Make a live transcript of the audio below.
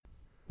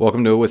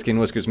Welcome to Whiskey and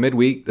Whiskers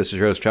Midweek. This is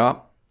your host,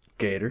 Chop.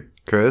 Gator.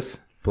 Chris.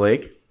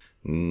 Blake.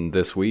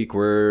 This week,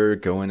 we're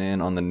going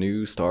in on the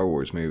new Star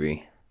Wars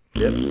movie.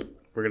 Yep.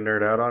 We're going to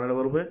nerd out on it a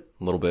little bit.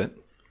 A little bit.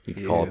 You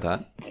can call it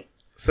that.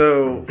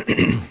 So,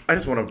 I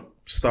just want to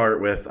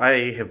start with,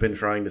 I have been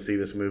trying to see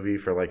this movie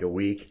for like a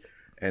week,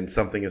 and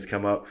something has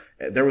come up.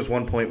 There was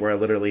one point where I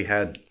literally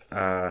had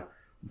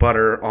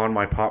butter on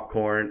my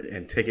popcorn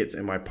and tickets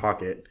in my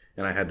pocket,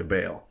 and I had to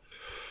bail.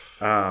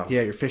 Yeah,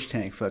 your fish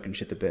tank fucking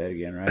shit the bed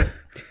again, right?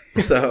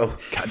 So,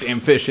 Goddamn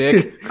fish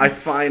egg. I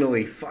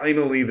finally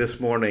this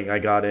morning,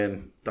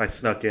 I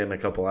snuck in a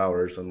couple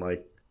hours and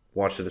like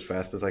watched it as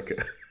fast as I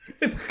could.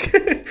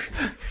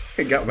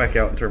 And got back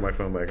out and turned my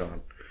phone back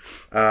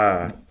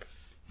on.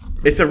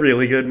 It's a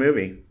really good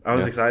movie. I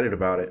was excited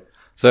about it.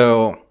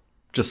 So,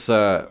 just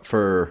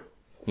for,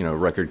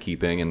 record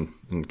keeping, and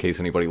in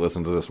case anybody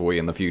listens to this way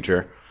in the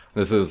future,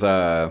 this is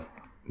the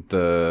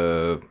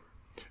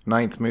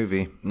Ninth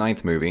movie.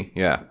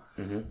 Yeah.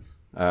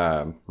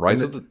 Mm-hmm.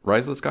 Rise of the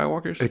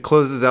Skywalkers? It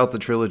closes out the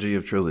trilogy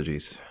of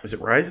trilogies. Is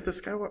it Rise of the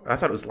Skywalker? I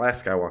thought it was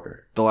Last Skywalker.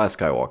 The Last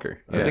Skywalker.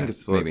 I think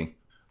it's maybe.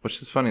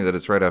 Which is funny that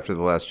it's right after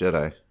The Last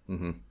Jedi.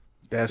 Mm-hmm.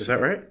 Is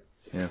that right?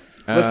 Yeah.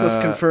 Let's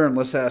confirm.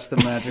 Let's ask the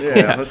magic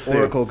let's do.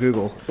 Oracle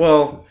Google.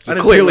 Well,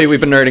 Clearly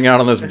we've been nerding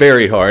out on this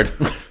very hard.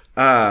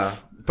 But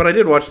I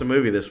did watch the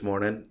movie this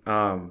morning.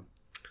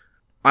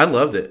 I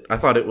loved it. I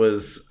thought it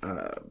was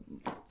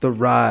The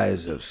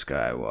Rise of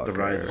Skywalker. The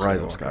Rise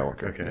of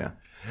Skywalker. Okay. Yeah.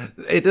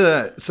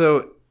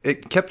 So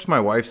it kept my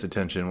wife's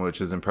attention, which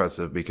is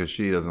impressive because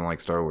she doesn't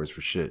like Star Wars for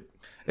shit.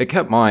 It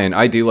kept mine.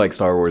 I do like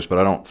Star Wars, but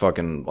I don't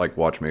fucking like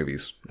watch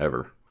movies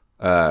ever.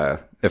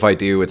 If I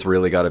do, it's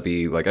really got to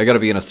be like I got to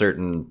be in a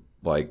certain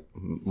like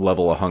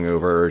level of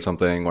hungover or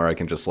something where I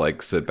can just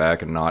like sit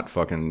back and not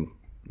fucking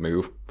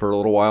move for a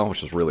little while,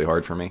 which is really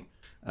hard for me.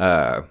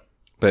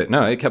 But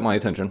no, it kept my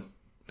attention.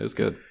 It was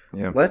good.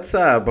 Yeah. Let's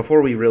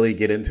before we really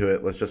get into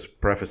it, let's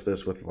just preface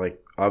this with like,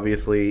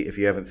 obviously, if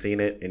you haven't seen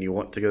it and you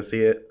want to go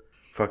see it,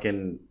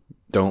 fucking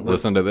don't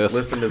listen to this.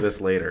 Listen to this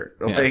later.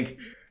 Like,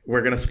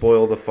 we're gonna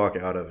spoil the fuck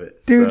out of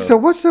it, Dude, so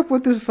what's up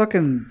with this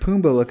fucking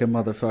Pumbaa looking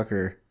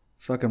motherfucker?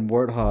 Fucking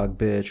warthog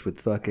bitch with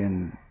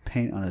fucking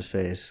paint on his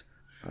face.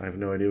 I have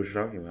no idea what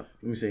you're talking about.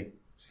 Let me see.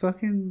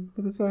 Fucking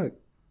what the fuck?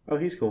 Oh,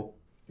 he's cool.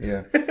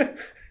 Yeah.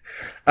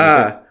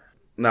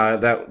 No,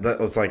 that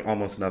was like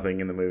almost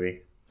nothing in the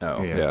movie.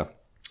 Oh yeah.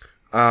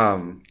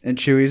 And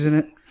Chewie's in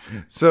it.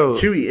 So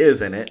Chewie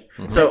is in it.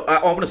 Mm-hmm. So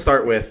I'm going to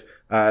start with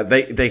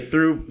they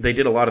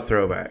did a lot of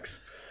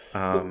throwbacks.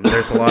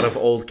 There's a lot of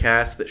old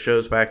cast that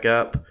shows back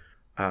up.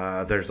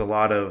 There's a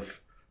lot of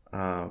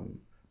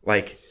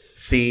like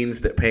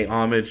scenes that pay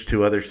homage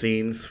to other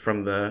scenes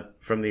from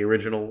the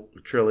original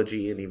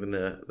trilogy and even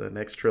the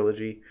next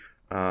trilogy.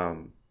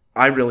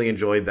 I really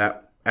enjoyed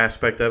that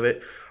aspect of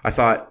it. I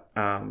thought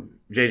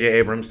J.J.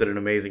 Abrams did an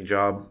amazing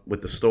job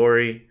with the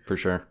story. For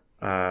sure.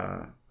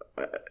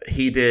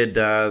 He did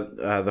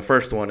the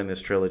first one in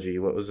this trilogy.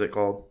 What was it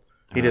called?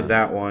 He did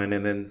that one,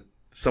 and then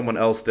someone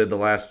else did The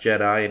Last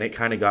Jedi, and it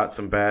kind of got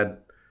some bad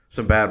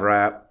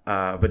rap.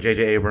 But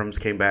J.J. Abrams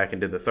came back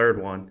and did the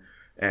third one,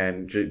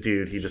 and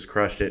dude, he just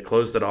crushed it,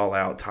 closed it all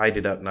out, tied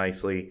it up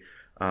nicely.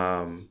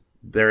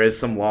 There is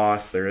some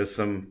loss, there is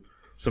some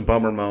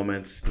bummer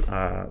moments,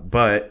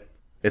 but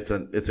it's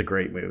a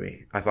great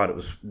movie. I thought it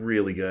was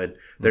really good.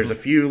 There's a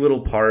few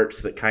little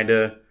parts that kind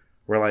of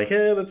were like,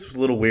 that's a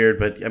little weird,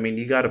 but I mean,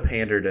 you got to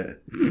pander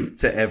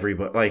to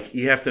everybody. Like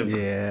you have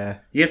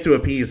to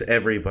appease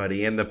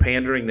everybody, and the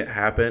pandering that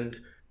happened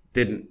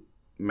didn't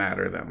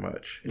matter that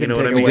much. You know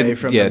what I mean?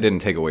 It didn't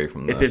take away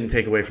from it. Didn't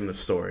take away from the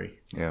story.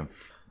 Yeah.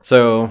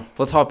 So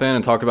let's hop in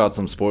and talk about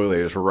some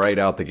spoilers right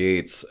out the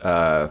gates.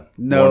 No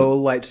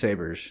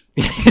lightsabers.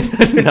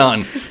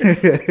 None.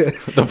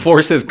 The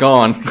Force is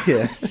gone.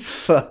 Yes,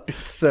 fucked.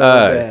 It's so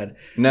bad.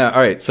 No, all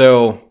right.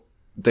 So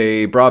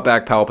they brought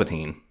back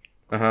Palpatine.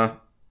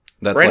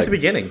 That's right at the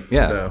beginning.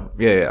 Yeah. Though.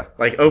 Yeah.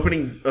 Like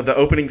the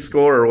opening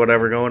score or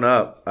whatever going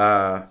up.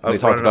 They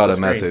talked about a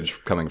message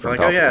coming from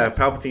like, Palpatine. oh yeah,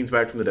 Palpatine's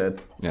back from the dead.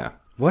 Yeah.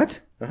 What?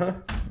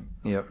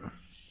 Yep.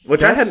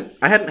 Which I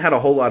hadn't had a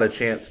whole lot of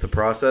chance to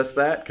process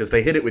that because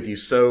they hit it with you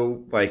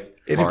so like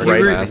hard,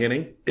 right fast. at the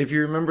beginning. If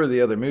you remember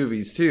the other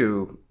movies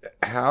too,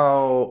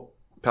 how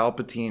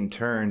Palpatine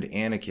turned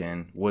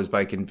Anakin was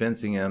by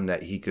convincing him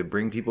that he could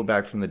bring people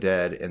back from the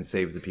dead and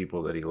save the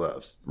people that he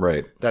loves.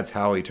 Right. That's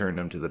how he turned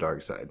him to the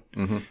dark side.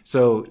 Mm-hmm.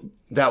 So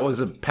that was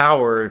a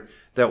power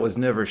that was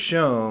never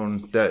shown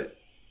that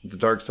the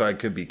dark side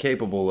could be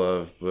capable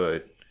of,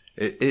 but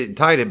it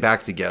tied it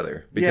back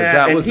together.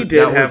 Because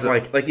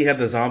he had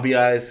the zombie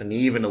eyes, and he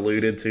even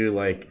alluded to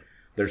like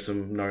there's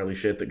some gnarly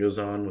shit that goes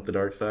on with the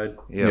dark side.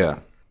 Yeah.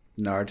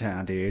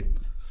 Nartown, dude.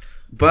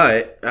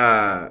 But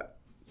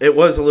it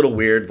was a little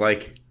weird.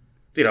 Like,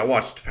 dude, I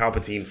watched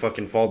Palpatine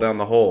fucking fall down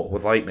the hole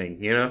with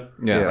lightning. You know?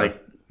 Yeah.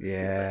 Like,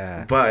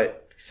 yeah.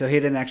 But so he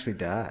didn't actually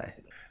die.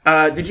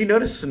 Did you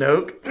notice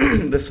Snoke,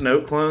 the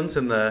Snoke clones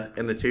in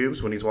the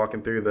tubes when he's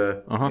walking through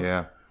the?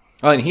 Yeah.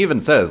 Oh, and he even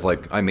says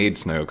like, "I made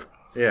Snoke."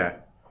 Yeah.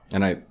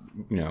 And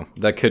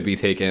that could be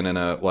taken in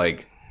a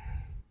like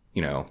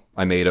you know,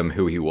 I made him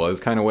who he was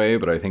kind of way,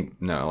 but I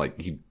think no, like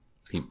he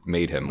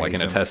made him like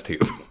in a test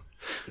tube.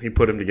 He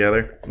put him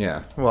together.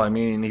 Yeah. Well, I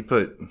mean, he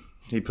put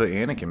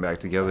Anakin back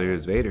together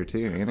as Vader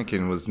too.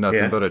 Anakin was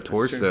nothing but a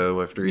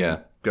torso after he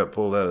got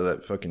pulled out of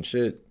that fucking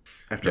shit.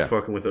 After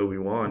fucking with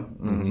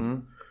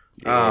Obi-Wan.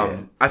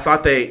 I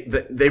thought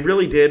they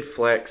really did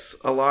flex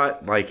a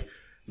lot. Like,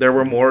 there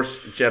were more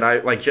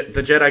Jedi. Like,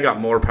 the Jedi got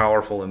more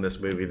powerful in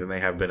this movie than they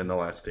have been in the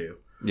last two.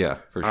 Yeah,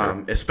 for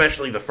sure.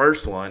 Especially the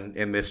first one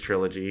in this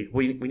trilogy.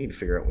 We need to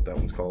figure out what that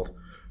one's called.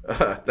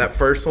 That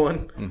first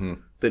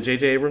one that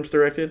J.J. Abrams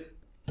directed.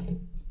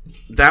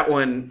 That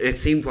one, it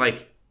seemed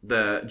like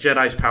the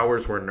Jedi's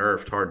powers were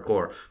nerfed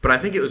hardcore. But I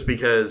think it was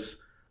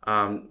because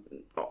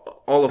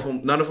all of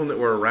them, none of them that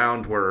were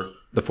around were...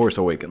 The Force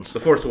Awakens. The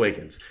Force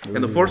Awakens.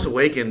 And The Force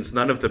Awakens,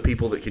 none of the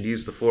people that could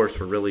use the Force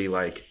were really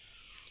like...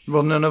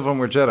 Well, none of them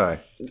were Jedi.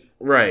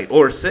 Right.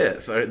 Or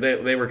Sith.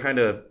 They were kind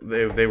of...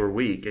 They were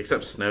weak,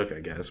 except Snoke,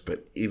 I guess.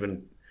 But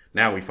even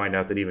now we find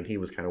out that even he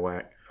was kind of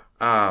whack.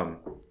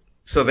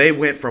 So they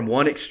went from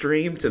one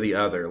extreme to the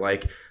other.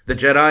 Like, the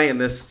Jedi in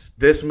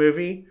this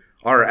movie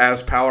are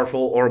as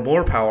powerful or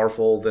more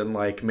powerful than,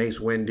 like, Mace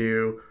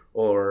Windu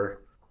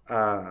or...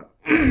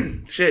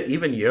 shit,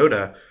 even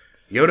Yoda.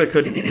 Yoda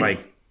couldn't,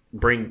 like...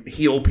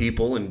 heal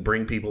people and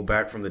bring people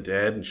back from the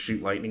dead and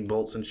shoot lightning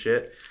bolts and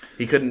shit.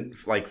 He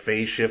couldn't like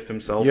phase shift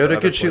himself. Yoda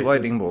could shoot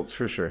lightning bolts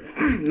for sure.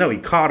 No, he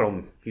caught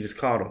him. He just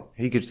caught him.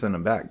 He could send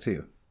them back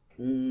too.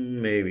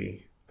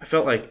 Maybe. I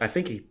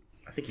think he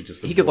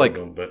just he could like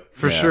them, but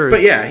for sure.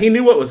 But yeah, he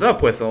knew what was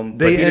up with them.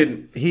 But he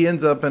didn't. He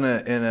ends up in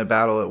a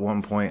battle at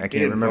one point. I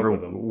can't remember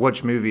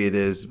which movie it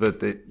is, but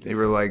they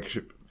were like,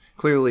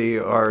 clearly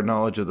our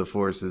knowledge of the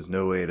Force is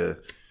no way to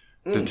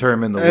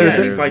determine the way.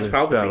 And he fights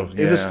Palpatine.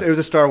 It was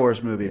a Star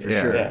Wars movie for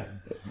sure. Yeah.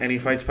 And he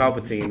fights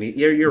Palpatine.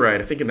 You're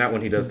right. I think in that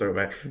one he does throw it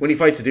back. When he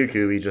fights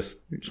Dooku, he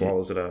just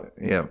swallows it up.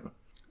 Yeah.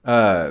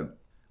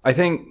 I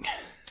think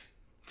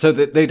so.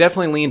 They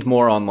definitely leaned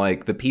more on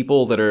like the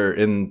people that are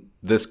in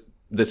this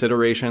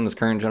iteration, this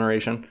current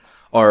generation,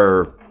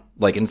 are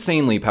like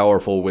insanely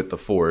powerful with the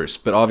Force,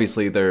 but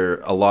obviously they're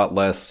a lot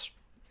less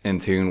in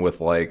tune with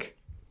like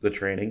the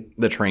training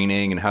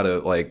and how to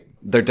like.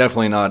 They're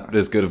definitely not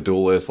as good of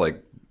duelists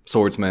like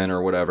swordsmen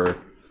or whatever,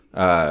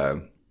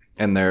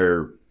 and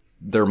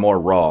they're more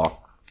raw.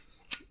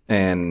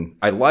 And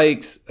I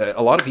liked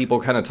a lot of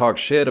people kind of talk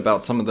shit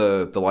about some of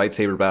the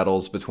lightsaber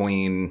battles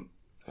between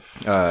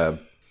Kylo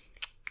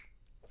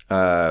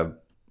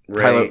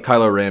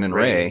Ren and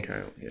Rey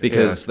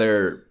because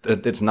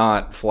it's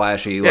not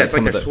flashy. Yeah, it's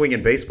like they're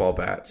swinging baseball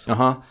bats.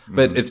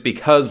 But it's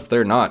because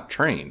they're not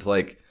trained.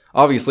 Like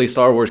obviously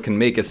Star Wars can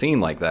make a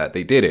scene like that.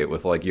 They did it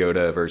with like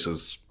Yoda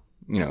versus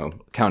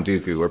Count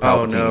Dooku or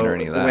Palpatine or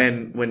any of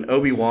that. When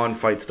Obi-Wan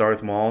fights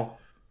Darth Maul.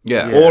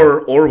 Yeah.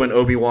 Or when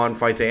Obi-Wan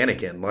fights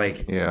Anakin.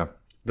 Like,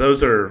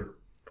 those are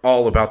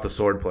all about the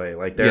swordplay.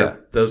 Like,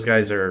 those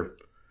guys are...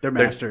 They're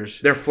masters.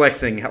 They're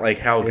flexing, like,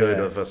 how good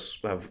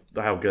of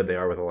how good they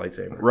are with a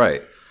lightsaber.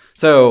 Right.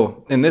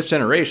 So, in this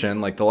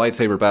generation, like, the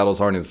lightsaber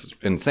battles aren't as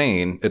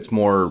insane. It's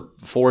more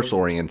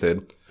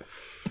Force-oriented.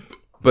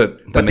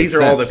 But these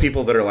are all the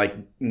people that are, like,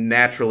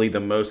 naturally the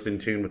most in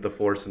tune with the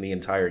Force in the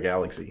entire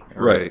galaxy.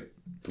 Right.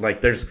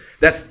 Like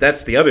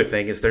that's the other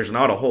thing is there's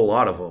not a whole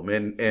lot of them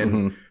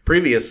in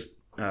previous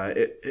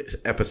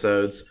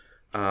episodes.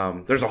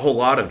 There's a whole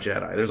lot of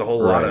Jedi. There's a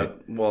whole lot of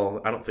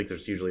I don't think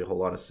there's usually a whole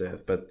lot of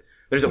Sith, but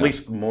there's at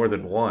least more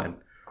than one.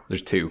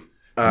 There's two,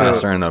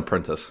 Master and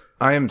Apprentice.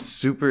 I am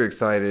super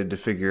excited to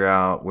figure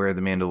out where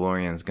the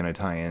Mandalorian is going to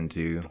tie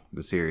into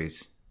the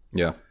series.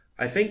 Yeah,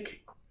 I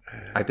think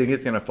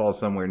it's going to fall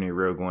somewhere near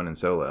Rogue One and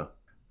Solo.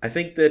 I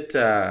think that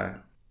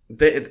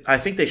I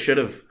think they should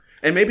have.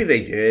 And maybe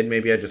they did.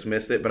 Maybe I just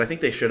missed it. But I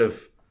think they should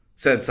have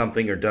said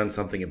something or done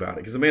something about it.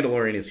 Because The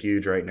Mandalorian is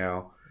huge right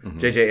now.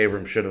 J.J.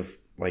 Abrams should have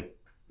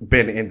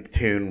been in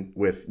tune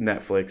with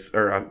Netflix.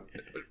 Or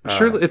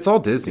surely it's all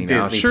Disney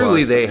now.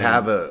 Surely Plus, they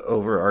have a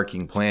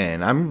overarching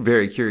plan. I'm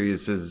very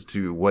curious as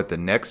to what the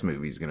next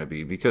movie is going to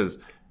be. Because,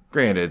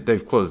 granted,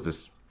 they've closed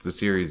the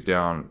series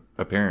down.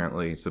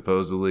 Apparently,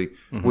 supposedly,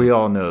 we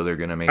all know they're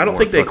going to make. I don't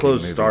think they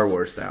closed movies. Star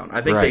Wars down. I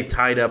think they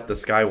tied up the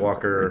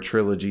Skywalker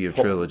trilogy of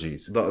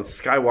trilogies. The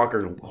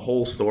Skywalker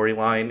whole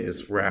storyline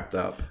is wrapped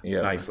up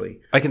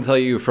nicely. I can tell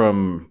you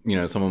from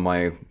some of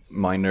my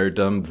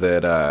nerddom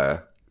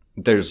that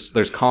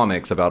there's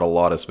comics about a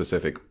lot of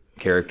specific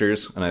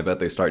characters, and I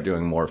bet they start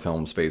doing more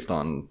films based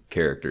on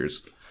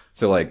characters.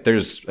 So, like,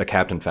 there's a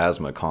Captain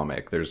Phasma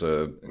comic. There's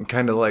a...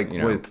 Kind of like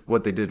with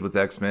what they did with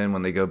X-Men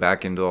when they go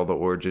back into all the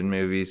origin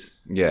movies.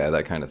 Yeah,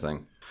 that kind of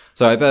thing.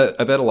 So I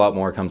bet a lot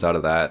more comes out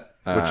of that.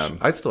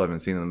 Which I still haven't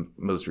seen the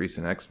most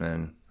recent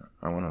X-Men.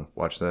 I want to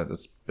watch that.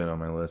 That's been on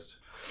my list.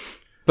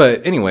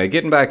 But anyway,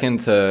 getting back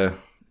into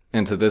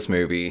this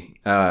movie,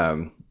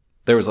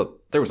 there was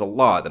a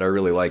lot that I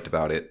really liked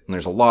about it. And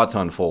there's a lot to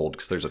unfold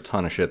because there's a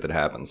ton of shit that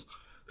happens.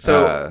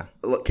 So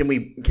can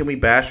we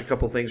bash a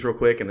couple things real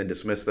quick and then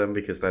dismiss them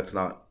because that's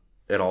not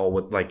at all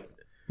what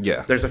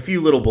there's a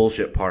few little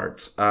bullshit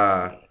parts.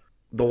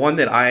 the one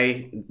that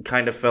I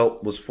kind of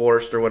felt was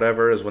forced or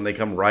whatever is when they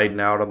come riding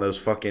out on those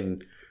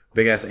fucking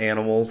big ass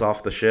animals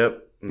off the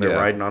ship and they're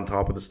riding on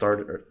top of the Star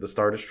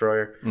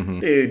Destroyer. Mm-hmm.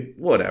 Dude,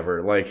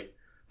 whatever. Like,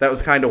 that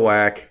was kind of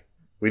whack.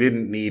 We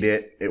didn't need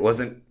it. It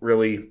wasn't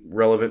really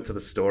relevant to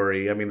the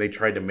story. I mean, they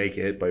tried to make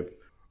it by,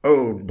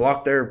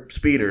 block their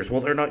speeders.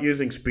 Well, they're not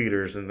using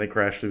speeders, and they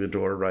crash through the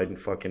door riding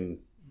fucking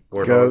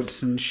warthogs.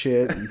 Goats and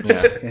shit.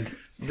 Yeah.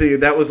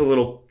 Dude, that was a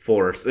little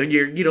forced.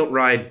 You don't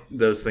ride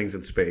those things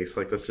in space.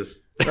 Like, that's just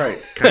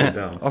kind of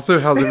dumb. Also,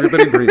 how's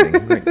everybody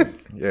breathing?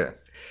 Yeah.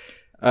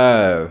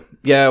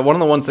 Yeah, one of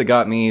the ones that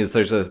got me is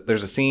there's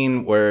a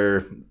scene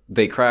where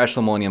they crash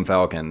the Millennium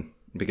Falcon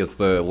because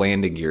the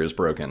landing gear is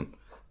broken.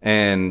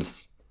 And,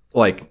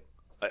 like,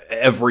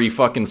 every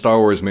fucking Star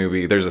Wars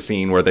movie, there's a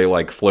scene where they,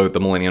 like, float the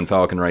Millennium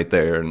Falcon right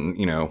there. And,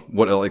 you know,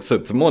 so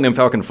the Millennium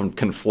Falcon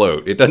can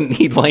float. It doesn't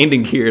need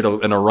landing gear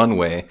in a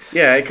runway.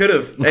 Yeah, it could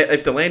have,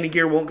 if the landing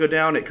gear won't go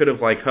down, it could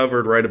have, like,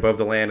 hovered right above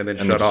the land and then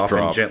shut off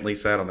and gently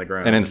sat on the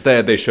ground. And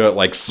instead, they show it,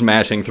 like,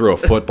 smashing through a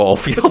football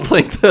field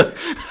length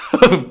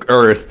of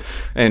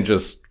Earth. And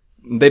just,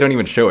 they don't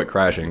even show it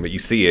crashing, but you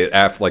see it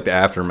after, like, the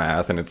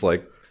aftermath. And it's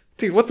like,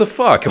 dude, what the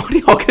fuck? What,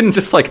 y'all couldn't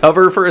just, like,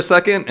 hover for a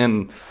second?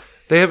 And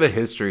they have a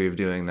history of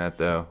doing that,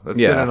 though. That's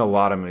been in a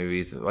lot of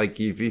movies. Like,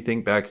 if you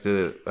think back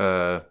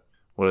to,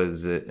 what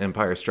is it,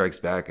 Empire Strikes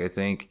Back, I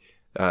think,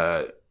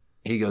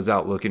 he goes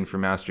out looking for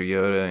Master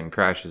Yoda and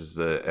crashes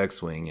the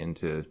X-Wing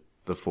into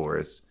the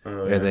forest.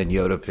 Oh, yeah. And then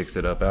Yoda picks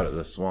it up out of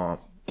the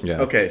swamp.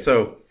 Yeah. Okay,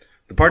 so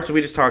the parts that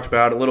we just talked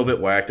about, a little bit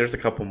whack. There's a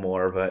couple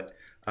more, but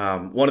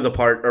one of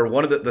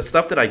the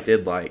stuff that I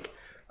did like,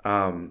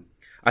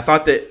 I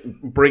thought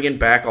that bringing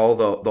back all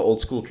the old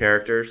school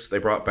characters, they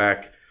brought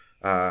back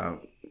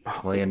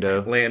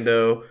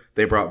Lando.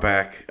 They brought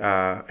back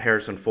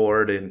Harrison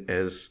Ford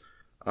as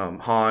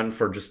Han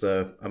for just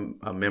a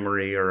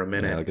memory or a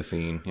minute. Yeah, like a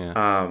scene.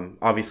 Yeah.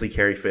 Obviously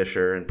Carrie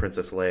Fisher and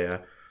Princess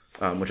Leia,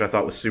 which I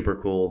thought was super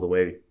cool. The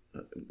way,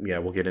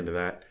 we'll get into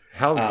that.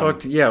 How the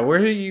fuck? Yeah,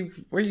 where are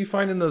you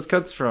finding those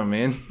cuts from,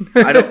 man?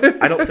 I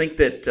don't think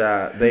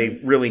that they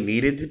really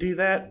needed to do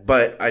that,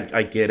 but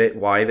I get it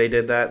why they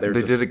did that. They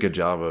did a good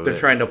job of it. They're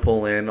trying to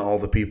pull in all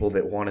the people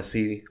that want to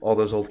see all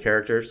those old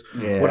characters.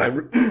 Yeah.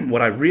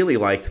 What I really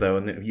liked though,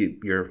 and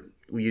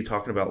you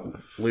talking about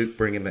Luke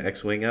bringing the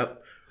X-wing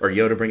up or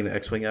Yoda bringing the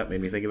X-wing up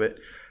made me think of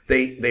it.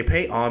 They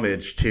pay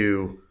homage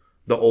to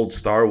the old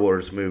Star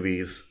Wars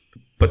movies,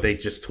 but they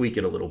just tweak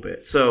it a little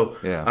bit. So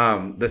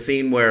the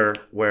scene where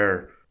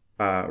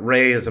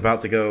Rey is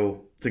about to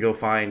go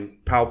find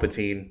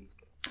Palpatine,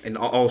 and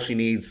all she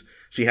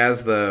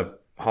has the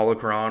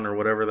holocron or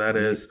whatever that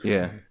is.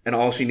 Yeah. And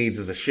all she needs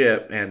is a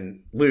ship,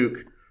 and Luke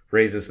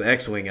raises the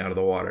X-wing out of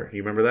the water.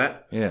 You remember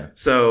that? Yeah.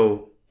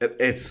 So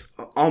it's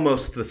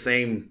almost the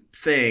same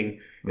thing.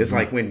 It's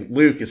like when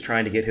Luke is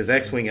trying to get his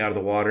X-wing out of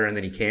the water, and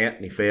then he can't,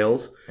 and he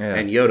fails,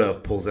 and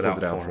Yoda pulls it out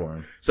for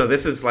him. So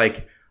this is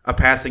like a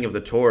passing of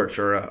the torch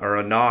or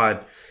a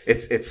nod.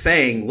 It's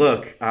saying,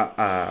 look,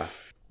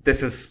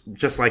 this is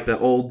just like the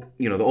old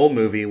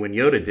movie when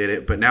Yoda did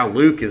it, but now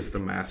Luke is the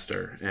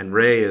master and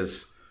Rey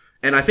is,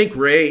 and I think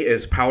Rey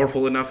is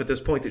powerful enough at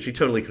this point that she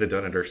totally could have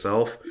done it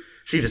herself.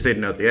 She just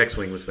didn't know the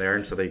X-wing was there,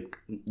 and so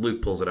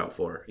Luke pulls it out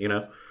for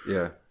her,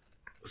 Yeah.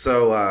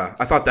 So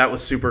I thought that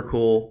was super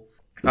cool.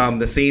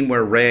 The scene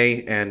where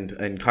Rey and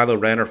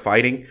Kylo Ren are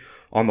fighting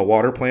on the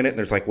water planet, and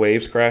there's like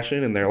waves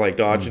crashing, and they're like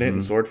dodging it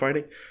and sword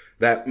fighting.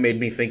 That made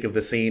me think of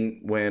the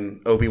scene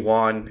when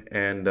Obi-Wan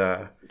and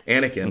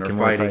Anakin are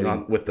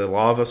fighting with the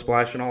lava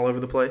splashing all over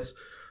the place,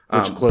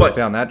 which closed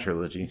down that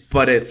trilogy.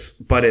 But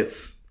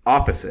it's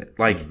opposite.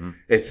 Like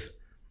it's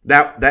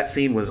that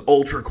scene was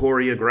ultra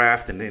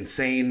choreographed and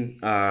insane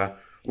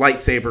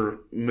lightsaber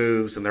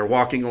moves, and they're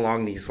walking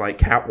along these like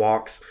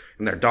catwalks,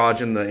 and they're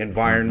dodging the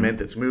environment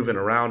that's moving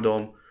around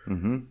them.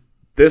 Mm-hmm.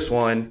 This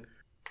one,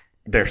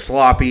 they're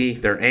sloppy,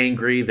 they're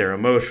angry, they're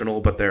emotional,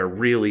 but they're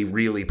really,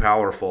 really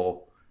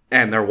powerful.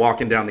 And they're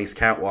walking down these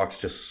catwalks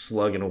just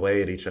slugging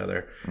away at each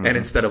other. Mm-hmm. And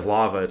instead of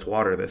lava, it's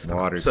water this time.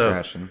 Water's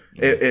crashing.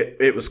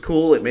 It was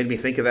cool. It made me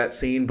think of that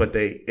scene, but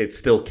it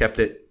still kept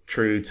it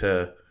true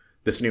to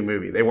this new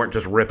movie. They weren't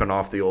just ripping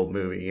off the old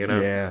movie,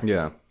 Yeah.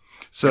 Yeah.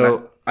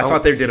 So I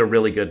thought they did a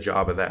really good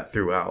job of that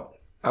throughout.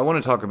 I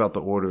want to talk about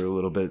the order a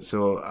little bit.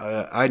 So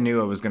I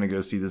knew I was going to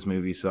go see this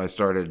movie, so I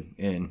started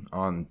in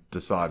on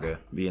the saga,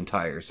 the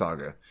entire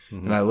saga.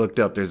 Mm-hmm. And I looked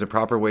up, there's a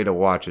proper way to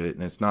watch it,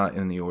 and it's not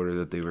in the order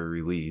that they were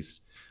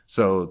released.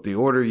 So the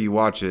order you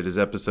watch it is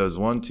episodes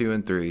 1, 2,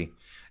 and 3,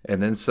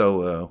 and then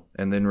Solo,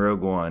 and then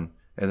Rogue One,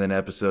 and then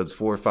episodes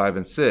 4, 5,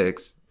 and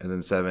 6, and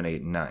then 7,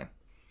 8, and 9.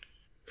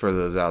 For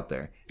those out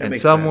there. And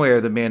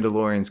somewhere the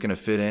Mandalorian's going to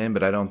fit in,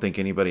 but I don't think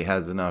anybody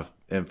has enough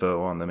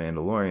info on the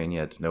Mandalorian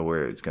yet to know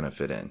where it's going to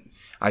fit in.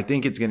 I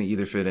think it's going to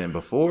either fit in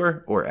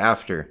before or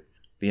after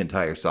the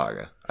entire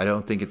saga. I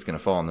don't think it's going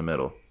to fall in the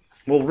middle.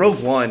 Well,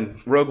 Rogue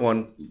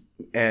One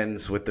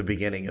ends with the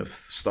beginning of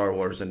Star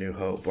Wars: A New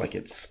Hope. Like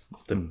that's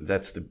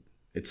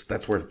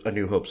where A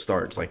New Hope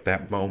starts. Like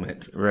that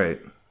moment,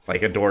 right?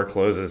 like a door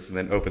closes and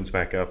then opens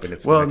back up, and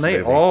it's Well, the and next they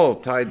movie. all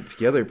tied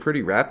together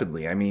pretty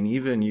rapidly. I mean,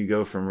 even you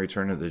go from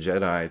Return of the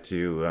Jedi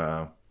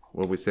to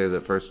what we say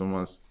the first one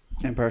was.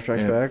 Empire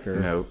Strikes Back or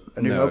No,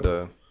 A New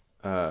Hope?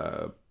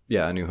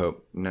 Yeah, A New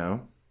Hope.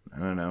 no, I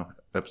don't know.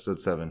 Episode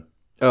 7,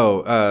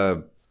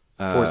 Oh,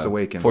 Force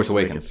Awakens. Force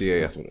Awakens.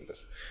 Yeah, That's what it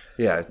is.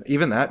 Yeah,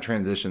 even that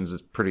transitions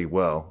is pretty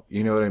well.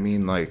 You know what I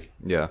mean? Like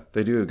yeah.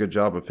 they do a good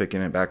job of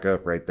picking it back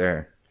up right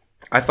there.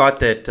 I thought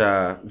that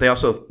they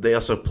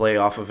also play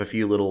off of a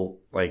few little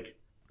like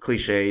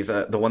cliches.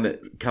 The one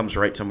that comes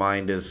right to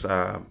mind is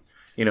at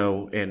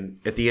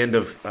the end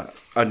of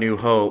A New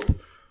Hope,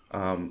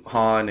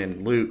 Han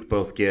and Luke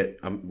both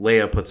get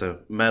Leia puts a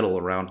medal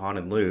around Han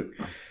and Luke,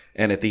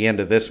 and at the end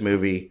of this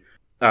movie,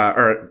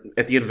 or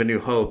at the end of A New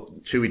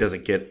Hope, Chewie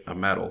doesn't get a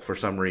medal for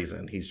some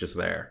reason. He's just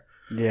there.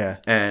 Yeah.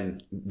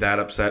 And that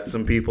upset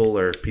some people,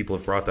 or people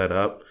have brought that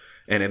up.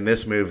 And in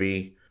this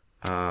movie,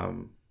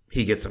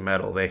 he gets a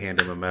medal. They hand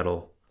him a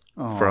medal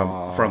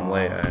from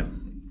Leia.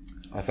 And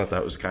I thought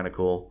that was kind of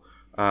cool.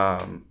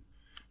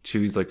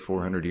 Chewie's like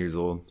 400 years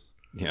old.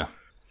 Yeah.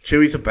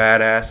 Chewie's a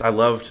badass. I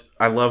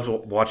loved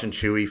watching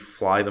Chewie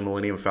fly the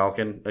Millennium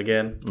Falcon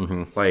again.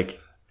 Mm-hmm. Like,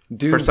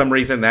 Dude, for some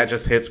reason, that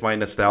just hits my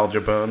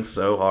nostalgia bones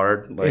so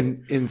hard. Like,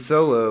 in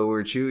Solo,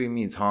 where Chewie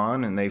meets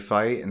Han and they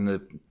fight in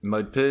the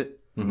mud pit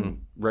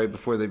right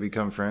before they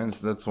become friends,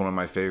 that's one of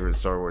my favorite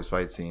Star Wars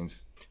fight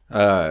scenes.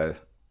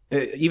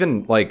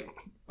 Even like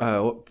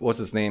what's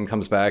his name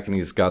comes back and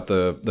he's got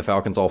the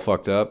Falcons all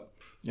fucked up,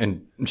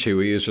 and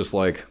Chewie is just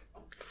like,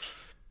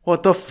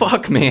 what the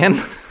fuck, man?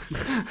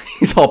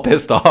 He's all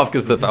pissed off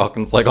because the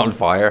Falcon's like on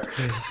fire.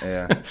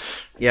 Yeah.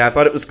 yeah, I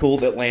thought it was cool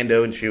that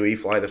Lando and Chewie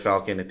fly the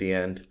Falcon at the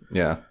end.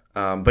 Yeah.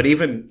 But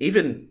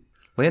even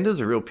Lando's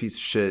a real piece of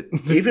shit.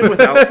 even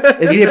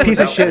without Is he a even piece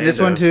of without shit in this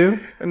one Lando-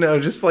 too? No,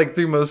 just like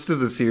through most of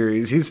the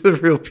series, he's a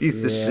real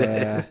piece of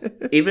Yeah.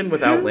 shit. Even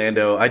without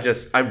Lando, I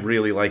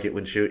really like it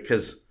when Chewie,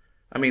 because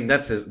I mean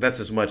that's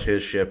as much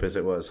his ship as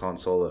it was Han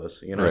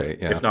Solo's, Right,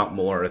 yeah. if not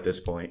more at this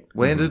point.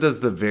 Lando does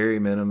the very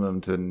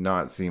minimum to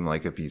not seem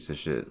like a piece of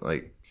shit.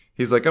 Like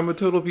he's like, I'm a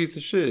total piece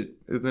of shit,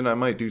 and then I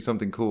might do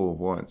something cool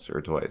once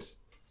or twice.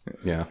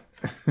 Yeah.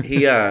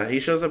 He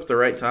shows up at the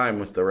right time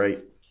with the right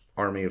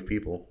army of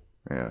people,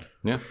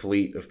 Yeah.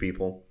 fleet of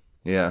people.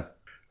 Yeah.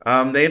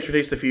 They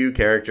introduced a few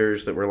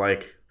characters that were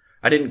like,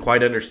 I didn't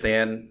quite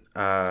understand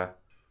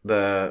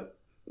the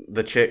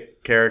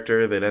chick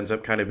character that ends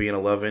up kind of being a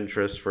love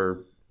interest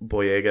for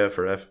Boyega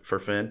for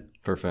Finn.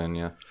 For Finn,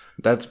 yeah.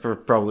 That's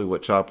probably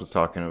what Chop was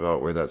talking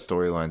about, where that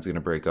storyline's going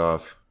to break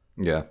off.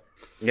 Yeah.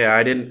 Yeah,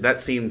 I didn't. That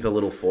seems a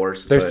little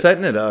forced. They're but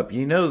setting it up.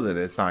 You know that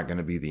it's not going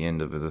to be the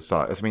end of the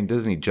saga. I mean,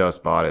 Disney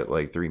just bought it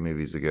like 3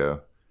 movies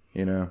ago.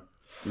 You know,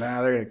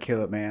 Nah, they're gonna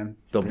kill it, man.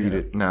 they'll beat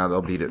it. Nah,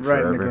 they'll beat it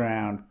Right forever. in the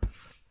ground.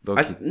 They'll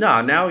keep-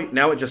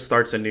 now it just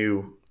starts a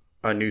new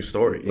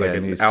story, Yeah, like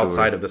a new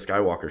outside story. of the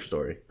Skywalker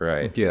story.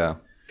 right. Yeah.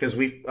 Because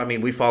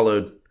we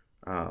followed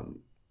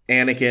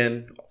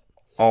Anakin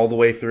all the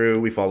way through.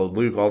 We followed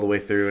Luke all the way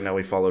through, and now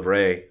we followed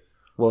Rey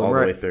Well, all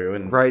right, the way through.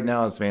 And right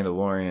now it's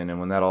Mandalorian, and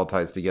when that all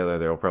ties together,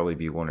 there'll probably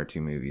be 1 or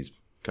 2 movies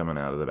coming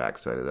out of the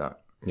backside of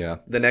that. Yeah.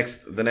 the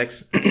next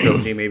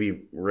trilogy,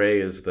 maybe Rey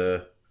is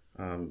the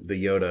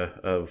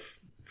Yoda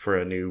for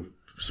a new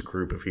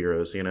group of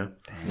heroes. You know,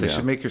 They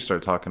should make her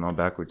start talking all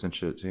backwards and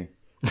shit too.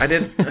 I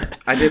did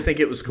think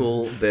it was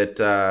cool that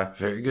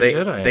Very good they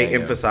Jedi, they yeah.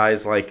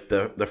 emphasized like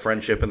the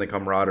friendship and the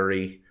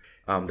camaraderie.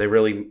 They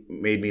really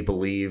made me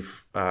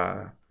believe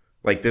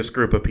like this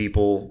group of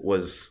people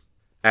was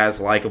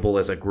as likable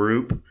as a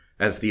group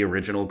as the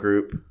original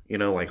group. You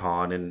know, like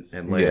Han and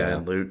Leia Yeah.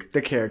 and Luke.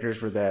 The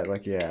characters were that,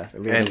 like, yeah,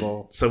 And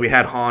relatable. so we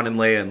had Han and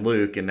Leia and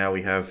Luke, and now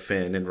we have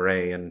Finn and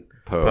Rey and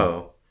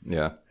Poe.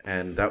 Yeah.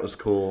 And that was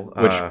cool.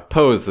 Which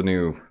Poe is the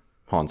new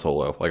Han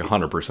Solo, like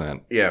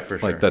 100%. Yeah, for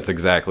sure. Like that's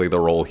exactly the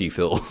role he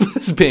fills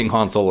as being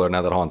Han Solo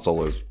now that Han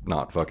Solo's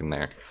not fucking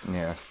there.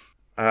 Yeah.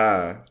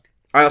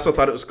 I also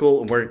thought it was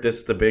cool. This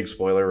is the big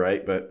spoiler,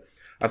 right? But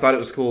I thought it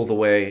was cool the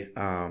way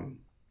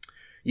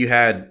you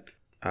had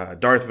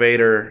Darth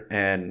Vader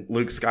and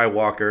Luke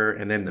Skywalker,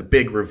 and then the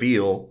big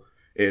reveal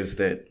is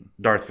that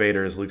Darth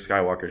Vader is Luke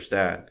Skywalker's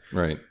dad.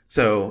 Right.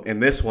 So in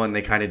this one,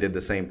 they kind of did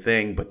the same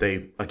thing, but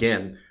they,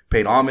 again,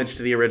 paid homage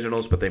to the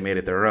originals, but they made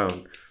it their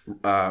own.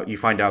 You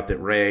find out that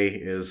Rey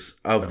is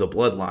of the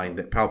bloodline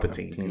that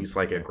Palpatine.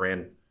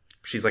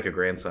 She's like a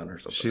grandson or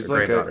something. She's or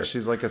like granddaughter.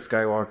 she's like a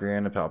Skywalker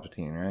and a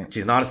Palpatine, right?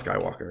 She's not a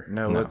Skywalker.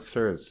 No, what's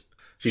hers?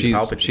 She's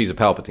Palpatine. She's a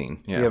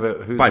Palpatine. Yeah. Yeah,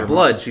 but who's By her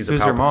blood, mom? she's a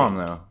who's her Palpatine. mom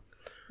though?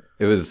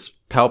 It was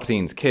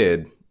Palpatine's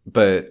kid,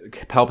 but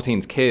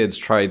Palpatine's kids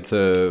tried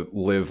to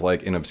live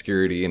like in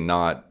obscurity and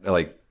not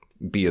like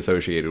be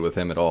associated with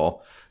him at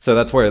all. So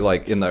that's where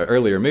like in the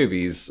earlier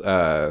movies,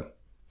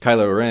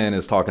 Kylo Ren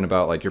is talking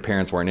about like your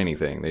parents weren't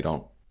anything.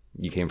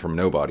 You came from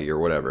nobody or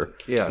whatever.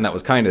 Yeah. And that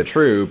was kind of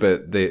true,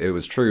 but it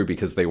was true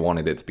because they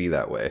wanted it to be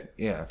that way.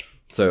 Yeah.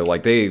 So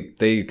like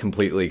they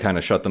completely kind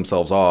of shut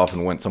themselves off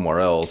and went somewhere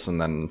else, and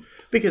then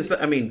Because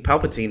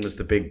Palpatine was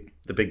the big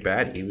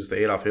baddie. He was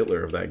the Adolf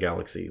Hitler of that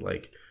galaxy.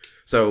 Like,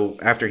 so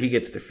after he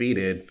gets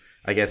defeated,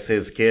 I guess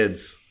his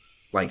kids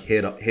like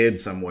hid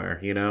somewhere,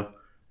 you know,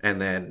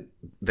 and then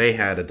they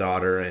had a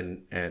daughter,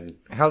 and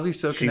how's he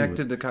so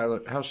connected to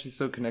Kylo? How's she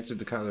so connected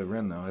to Kylo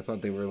Ren though? I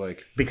thought they were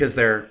like because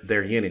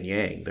they're yin and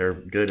yang. They're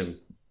good and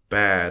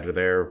bad.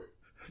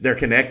 They're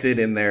connected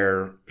in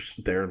their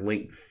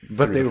link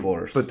through the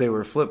Force. But they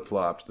were flip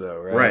flopped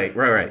though, right?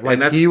 Right. Like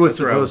and he was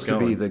supposed to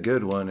be the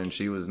good one, and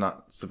she was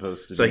not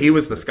supposed to. So he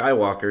was the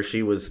Skywalker,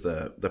 she was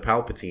the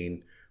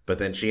Palpatine, but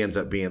then she ends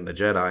up being the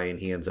Jedi, and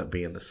he ends up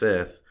being the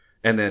Sith.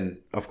 And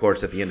then, of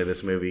course, at the end of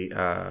this movie,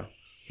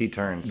 he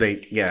turns.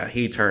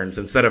 He turns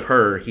instead of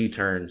her. He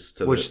turns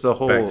to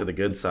back to the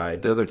good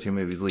side. The other two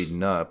movies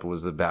leading up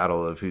was the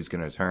battle of who's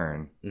going to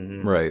turn,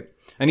 right?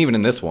 And even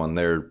in this one,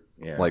 they're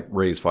like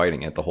Rey's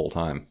fighting it the whole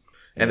time.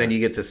 And then you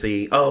get to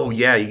see,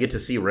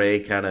 Rey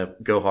kind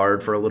of go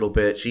hard for a little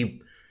bit.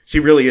 She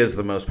really is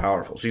the most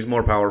powerful. She's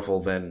more powerful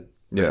than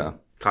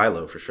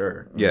Kylo for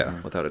sure.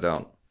 Yeah, without a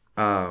doubt.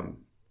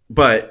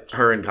 But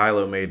her and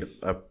Kylo made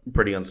a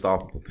pretty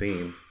unstoppable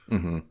team.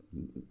 Mm-hmm.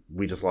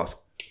 We just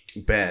lost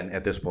Ben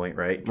at this point,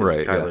 right? Because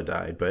Kylo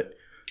died, but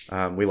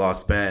we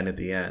lost Ben at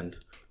the end.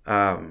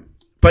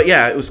 But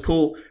yeah, it was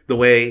cool the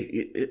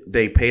way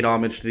they paid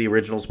homage to the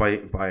originals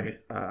by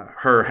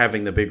her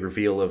having the big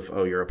reveal of,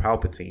 oh, you're a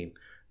Palpatine,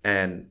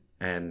 and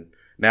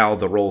now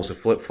the roles have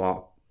flip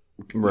flop.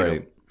 Right, you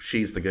know,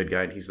 she's the good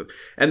guy,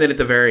 and then at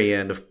the very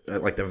end of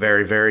like the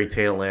very very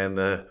tail end,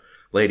 the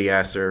lady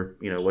asks her,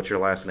 you know, what's your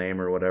last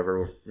name or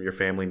whatever, your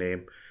family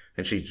name,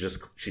 and she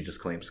just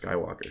claims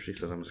Skywalker. She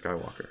says, I'm a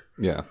Skywalker.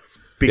 Yeah,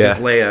 because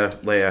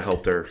Leia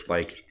helped her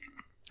like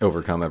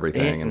overcome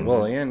everything, and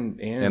Luke,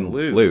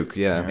 and Luke,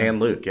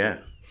 yeah.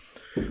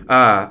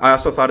 I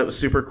also thought it was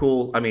super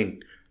cool. I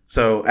mean,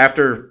 so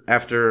after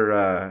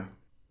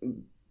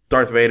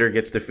Darth Vader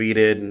gets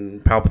defeated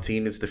and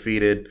Palpatine is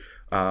defeated,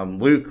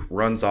 Luke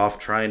runs off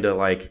trying to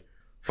like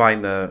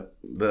find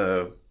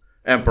the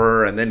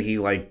Emperor, and then he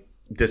like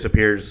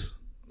disappears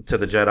to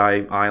the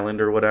Jedi Island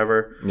or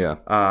whatever. Yeah.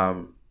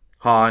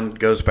 Han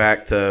goes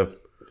back to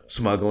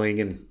smuggling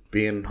and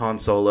being Han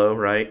Solo,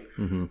 right?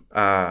 Mm-hmm.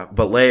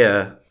 But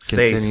Leia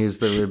continues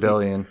the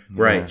rebellion,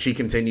 right? Yeah. She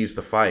continues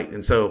to fight,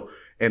 and so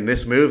in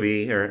this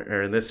movie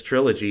or in this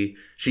trilogy,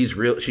 she's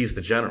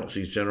the general.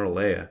 She's General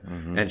Leia,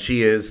 and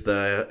she is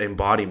the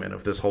embodiment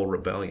of this whole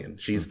rebellion.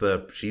 She's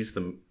the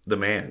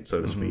man,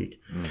 so to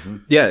speak. Mm-hmm.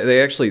 Yeah,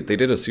 they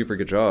did a super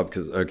good job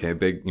because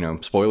big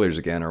spoilers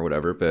again or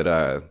whatever,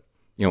 but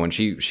when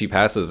she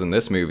passes in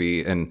this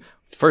movie, and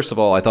first of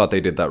all, I thought they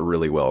did that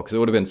really well because it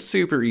would have been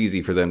super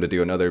easy for them to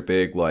do another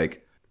big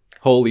like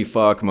holy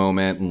fuck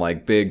moment and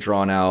like big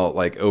drawn out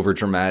like over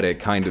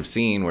dramatic kind of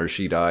scene where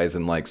she dies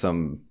in like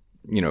some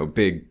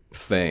big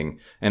thing,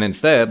 and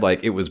instead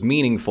like it was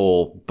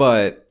meaningful.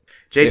 But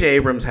J.J.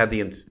 Abrams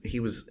he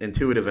was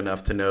intuitive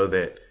enough to know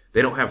that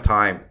they don't have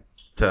time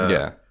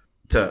to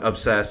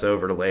obsess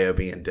over Leia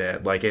being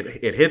dead. Like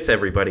it hits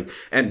everybody,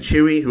 and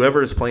Chewie,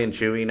 whoever is playing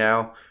Chewie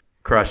now,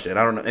 crushed it.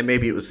 I don't know, and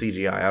maybe it was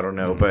CGI. I don't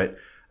know, but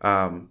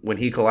when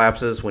he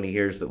collapses when he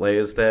hears that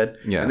Leia's dead,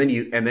 and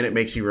then it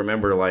makes you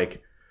remember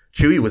like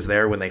Chewie was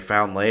there when they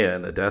found Leia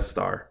in the Death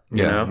Star.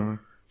 You know,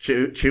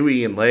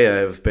 Chewie and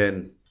Leia have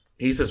been.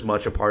 He's as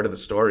much a part of the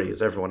story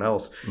as everyone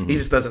else. Mm-hmm. He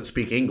just doesn't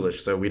speak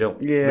English, so we don't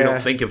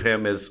think of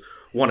him as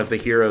one of the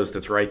heroes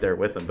that's right there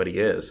with him, but he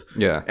is.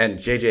 Yeah. And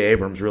J.J.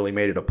 Abrams really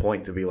made it a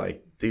point to be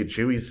like, dude,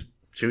 Chewie's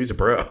a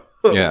bro.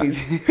 Yeah.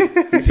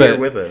 he's here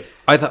with us.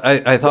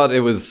 I thought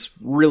it was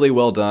really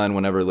well done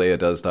whenever Leia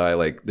does die.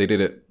 Like they did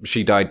it.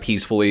 She died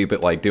peacefully,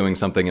 but like doing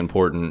something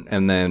important.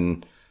 And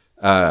then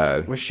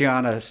was she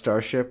on a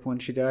starship when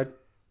she died?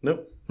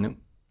 Nope.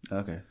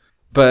 Okay.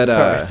 But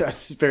sorry,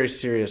 it's a very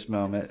serious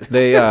moment.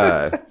 They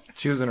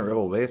she was in a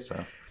rebel base,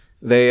 so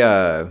they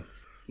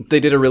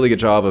did a really good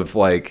job of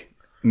like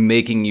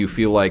making you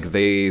feel like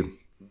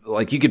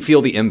you could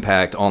feel the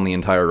impact on the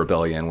entire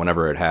rebellion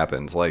whenever it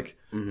happened. Like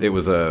it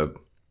was a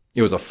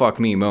fuck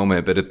me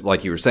moment, but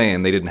like you were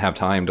saying, they didn't have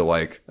time to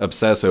like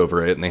obsess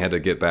over it, and they had to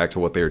get back to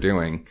what they were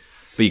doing.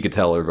 But you could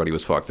tell everybody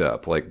was fucked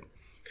up. Like,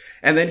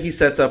 and then he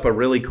sets up a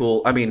really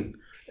cool. I mean,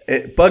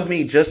 it bugged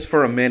me just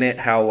for a minute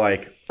how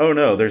like, oh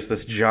no, there's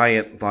this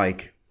giant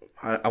like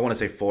I want to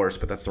say force,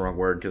 but that's the wrong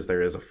word because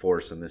there is a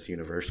force in this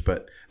universe.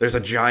 But there's a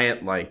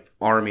giant like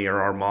army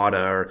or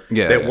armada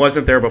that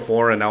wasn't there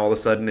before, and now all of a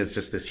sudden it's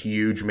just this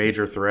huge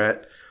major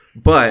threat.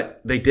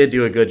 But they did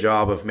do a good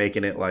job of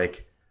making it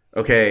like,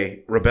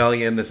 okay,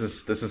 rebellion. This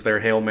is their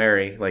Hail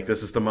Mary. Like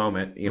this is the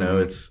moment.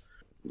 It's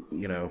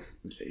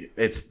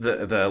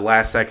the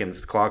last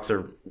seconds. The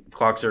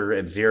clocks are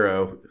at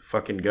zero.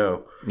 Fucking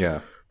go.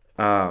 Yeah.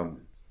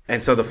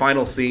 And so the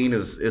final scene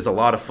is a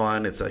lot of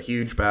fun. It's a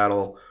huge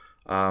battle.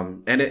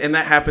 And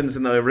that happens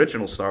in the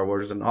original Star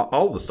Wars and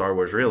all the Star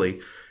Wars,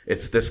 really.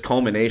 It's this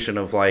culmination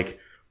of like,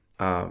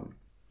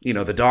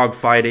 the dog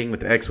fighting with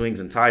the X-Wings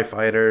and TIE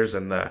fighters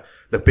and the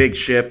big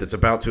ship that's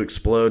about to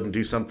explode and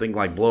do something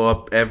like blow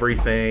up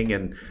everything.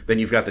 And then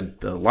you've got the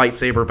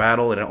lightsaber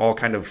battle, and it all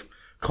kind of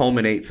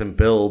culminates and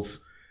builds.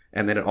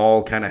 And then it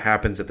all kind of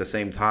happens at the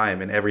same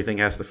time, and everything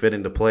has to fit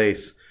into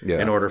place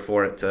in order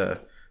for it to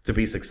to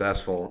be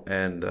successful.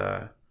 And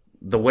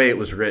the way it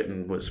was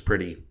written was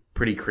pretty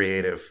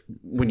creative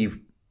when you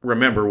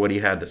remember what he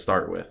had to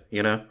start with,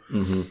 you know?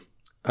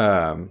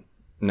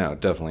 No,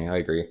 definitely. I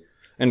agree.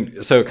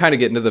 And so kind of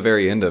getting to the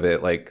very end of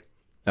it, like,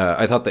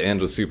 I thought the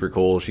end was super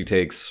cool. She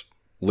takes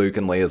Luke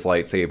and Leia's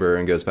lightsaber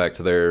and goes back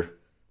to their,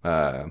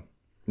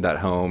 that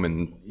home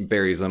and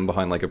buries them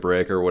behind like a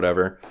brick or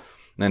whatever.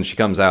 And then she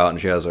comes out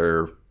and she has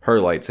her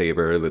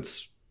lightsaber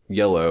that's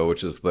yellow,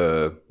 which is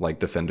the like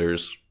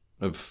defenders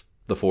of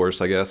the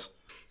Force, I guess.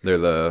 They're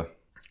the...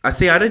 I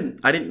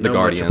didn't know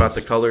Guardians. much about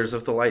the colors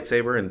of the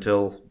lightsaber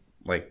until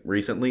like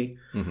recently.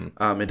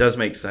 It does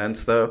make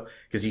sense though,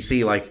 because you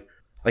see like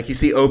you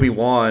see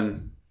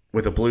Obi-Wan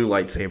with a blue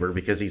lightsaber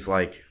because he's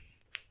like,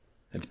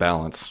 it's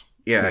balance.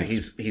 Yeah,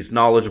 he's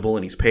knowledgeable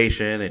and he's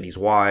patient and he's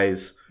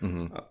wise.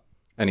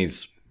 And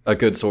he's a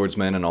good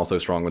swordsman and also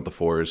strong with the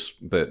Force,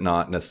 but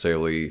not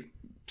necessarily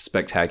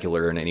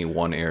spectacular in any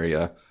one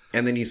area.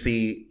 And then you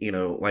see, you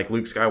know, like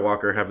Luke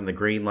Skywalker having the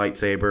green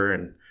lightsaber,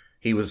 and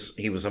he was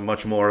a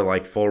much more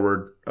like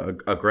forward,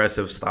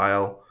 aggressive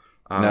style.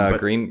 No,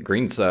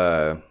 green's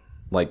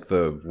like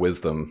the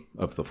wisdom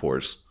of the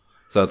Force.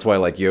 So that's why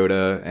like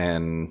Yoda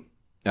and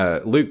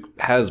Luke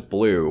has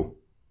blue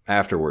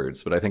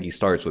afterwards, but I think he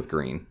starts with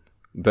green.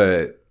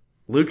 But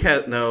Luke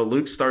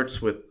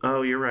starts with,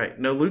 oh, you're right.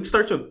 No, Luke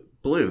starts with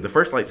blue. The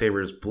first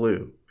lightsaber is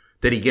blue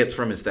that he gets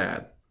from his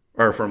dad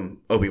or from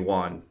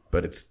Obi-Wan,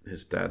 but it's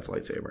his dad's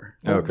lightsaber.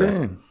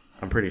 Okay.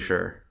 I'm pretty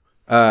sure.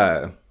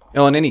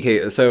 Well, in any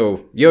case,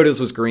 so Yoda's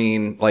was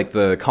green, like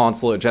the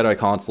Jedi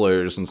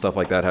consulars and stuff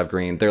like that have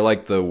green. They're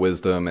like the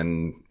wisdom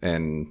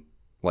and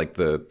like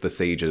the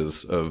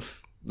sages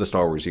of the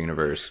Star Wars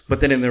universe. But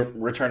then in the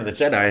Return of the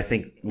Jedi, I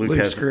think Luke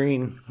has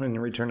green in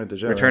Return of the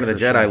Jedi. Return of the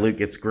Jedi, Luke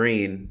gets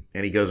green,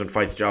 and he goes and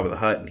fights Jabba the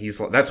Hutt, and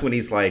that's when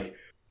he's like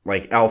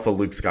alpha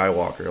Luke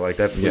Skywalker. Like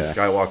that's Luke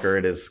Skywalker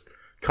at his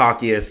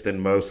cockiest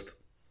and most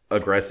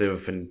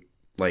aggressive and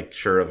like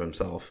sure of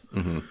himself.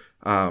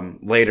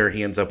 Later,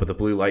 he ends up with a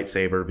blue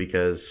lightsaber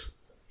because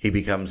he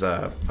becomes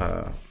an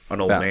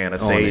old man, a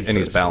sage, and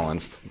he's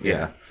balanced.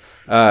 Yeah.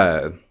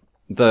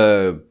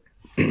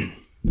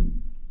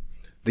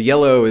 The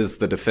yellow is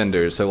the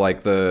defenders, so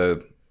like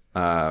the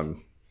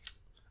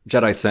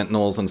Jedi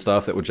Sentinels and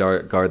stuff that would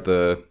guard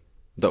the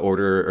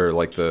order or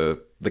like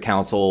the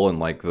council and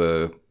like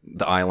the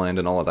island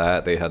and all of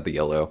that. They had the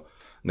yellow.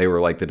 They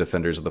were like the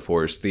defenders of the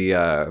Force.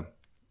 A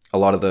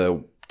lot of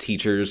the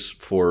teachers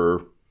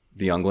for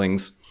the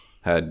younglings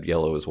had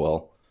yellow as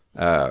well.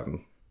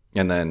 And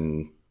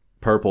then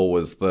purple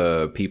was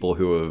the people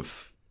who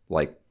have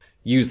like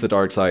used the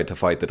dark side to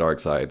fight the dark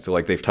side. So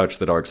like they've touched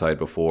the dark side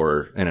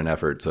before in an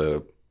effort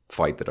to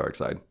fight the dark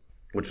side.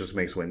 Which just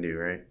makes Windu,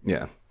 right?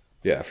 Yeah.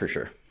 Yeah, for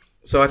sure.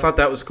 So I thought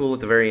that was cool at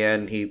the very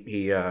end.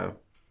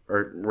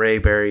 Rey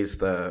buries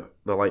the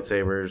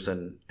lightsabers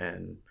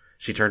and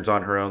she turns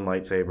on her own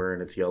lightsaber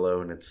and it's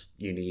yellow and it's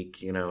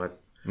unique, you know.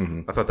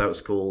 I thought that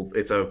was cool.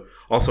 It's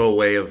also a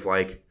way of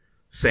like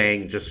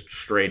saying just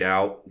straight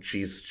out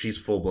she's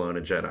full blown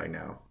a Jedi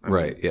now.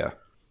 Right, yeah.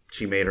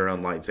 She made her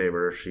own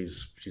lightsaber.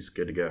 She's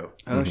good to go.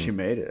 Oh, she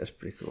made it. That's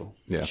pretty cool.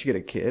 Yeah. Did she get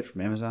a kit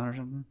from Amazon or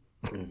something?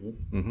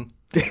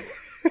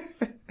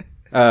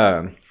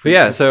 But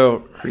yeah,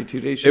 so Free 2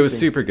 days. it was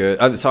super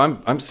good.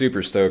 So I'm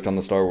super stoked on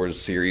the Star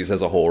Wars series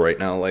as a whole right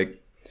now.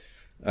 Like,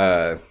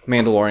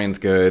 Mandalorian's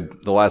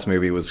good. The last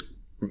movie was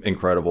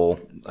incredible,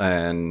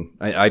 and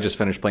I just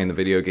finished playing the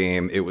video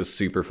game. It was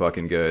super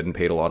fucking good and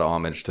paid a lot of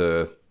homage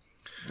to.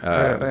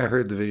 I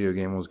heard the video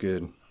game was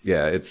good.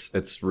 Yeah,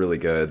 it's really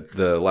good.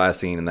 The last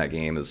scene in that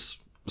game is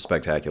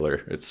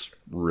spectacular. It's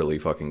really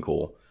fucking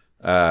cool.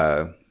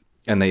 And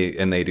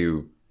they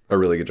do a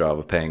really good job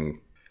of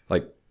paying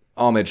like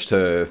homage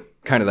to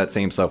kind of that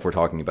same stuff we're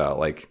talking about.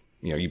 Like,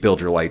 you know, you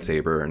build your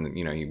lightsaber and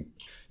you know you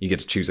get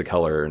to choose a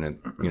color and it,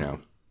 you know,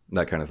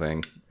 that kind of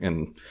thing.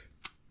 And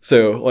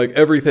so like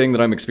everything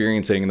that I'm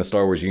experiencing in the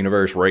Star Wars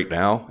universe right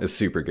now is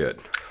super good.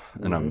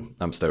 And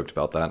I'm stoked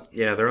about that.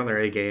 Yeah, they're on their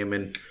A game.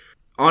 And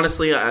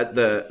honestly,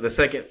 the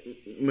second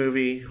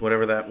movie,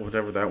 whatever that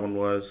one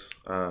was,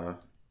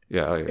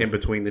 in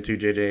between the two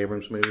J.J.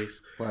 Abrams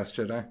movies, Last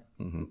Jedi.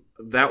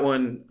 That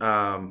one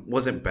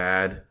wasn't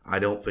bad. I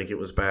don't think it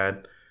was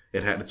bad.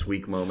 It had its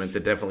weak moments.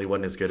 It definitely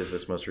wasn't as good as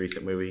this most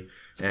recent movie,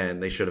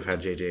 and they should have had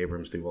J.J.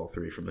 Abrams do all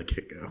three from the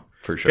get-go.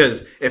 For sure.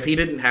 Because if he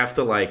didn't have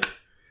to like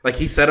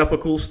he set up a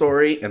cool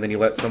story, and then he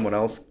let someone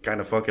else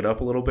kind of fuck it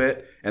up a little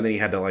bit, and then he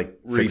had to like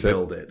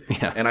rebuild it.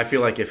 Yeah. And I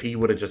feel like if he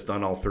would have just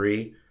done all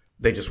three,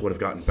 they just would have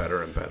gotten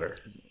better and better.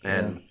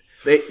 And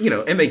they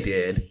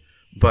did.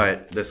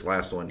 But this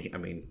last one,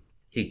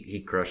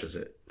 he crushes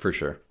it. For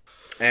sure.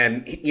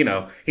 And,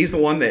 he's the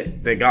one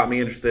that got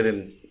me interested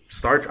in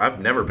Star Trek. I've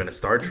never been a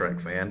Star Trek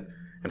fan.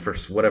 And for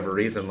whatever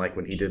reason, like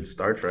when he did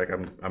Star Trek,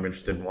 I'm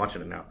interested in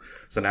watching it now.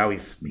 So now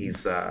he's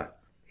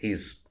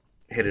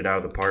hit it out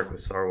of the park with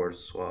Star Wars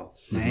as well.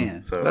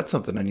 Man. So That's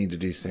something I need to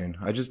do soon.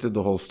 I just did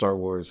the whole Star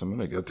Wars. I'm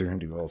going to go through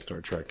and do all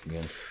Star Trek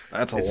again.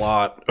 That's a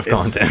lot of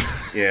content.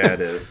 Yeah,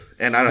 it is.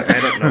 And I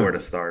don't know where to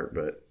start,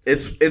 but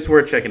it's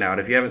worth checking out.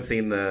 If you haven't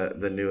seen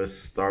the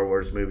newest Star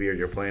Wars movie or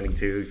you're planning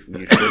to,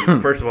 you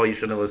should. First of all, you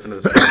shouldn't have listened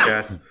to this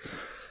podcast.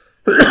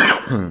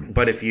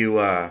 But if you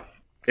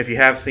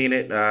have seen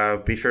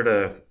it, be sure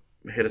to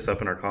hit us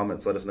up in our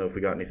comments. Let us know if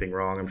we got anything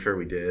wrong. I'm sure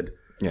we did.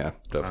 Yeah,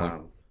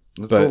 definitely.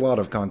 That's a lot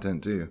of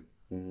content, too.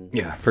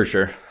 Yeah, for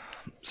sure.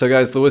 So,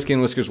 guys, the Whiskey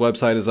and Whiskers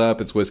website is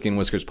up. It's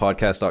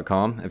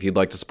whiskeyandwhiskerspodcast.com. If you'd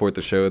like to support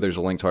the show, there's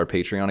a link to our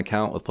Patreon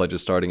account with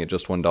pledges starting at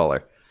just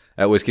 $1.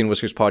 At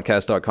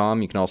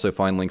whiskeyandwhiskerspodcast.com, you can also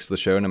find links to the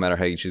show no matter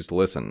how you choose to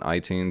listen.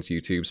 iTunes,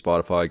 YouTube,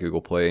 Spotify,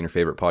 Google Play, and your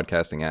favorite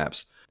podcasting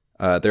apps.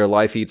 There are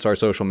live feeds to our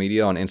social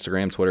media on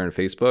Instagram, Twitter, and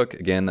Facebook.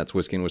 Again, that's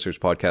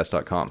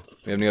whiskeyandwhiskerspodcast.com.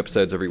 We have new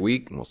episodes every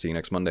week, and we'll see you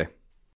next Monday.